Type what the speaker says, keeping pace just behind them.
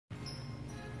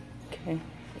Okay.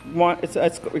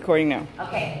 It's recording now.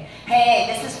 Okay. Hey,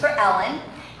 this is for Ellen.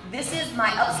 This is my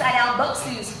upside down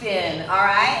Bosu spin, all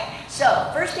right?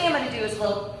 So, first thing I'm going to do is a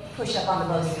little push-up on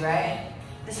the Bosu, right?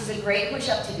 This is a great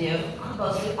push-up to do on the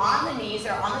Bosu, on the knees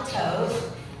or on the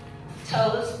toes.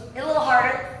 Toes, a little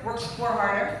harder, works core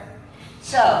harder.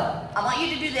 So, I want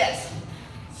you to do this.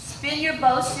 Spin your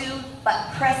Bosu,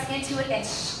 but press into it and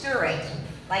stir it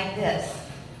like this.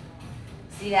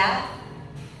 See that?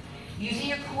 Using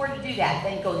your core to do that,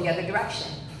 then go the other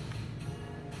direction.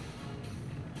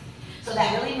 So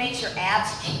that really makes your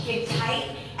abs get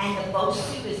tight and the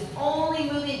Bosu is only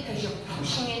moving because you're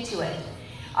pushing into it.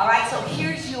 All right, so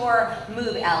here's your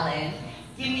move, Ellen.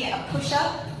 Give me a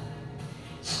push-up,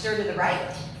 stir to the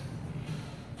right.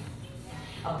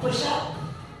 A push-up,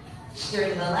 stir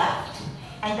to the left,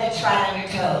 and then try it on your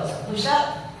toes. A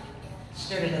push-up,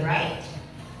 stir to the right.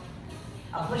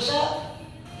 A push-up,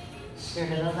 stir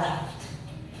to the left.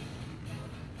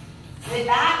 Sit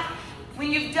back.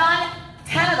 When you've done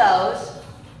 10 of those,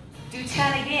 do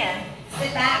 10 again.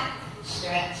 Sit back,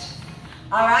 stretch.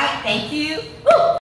 All right, thank you. Woo!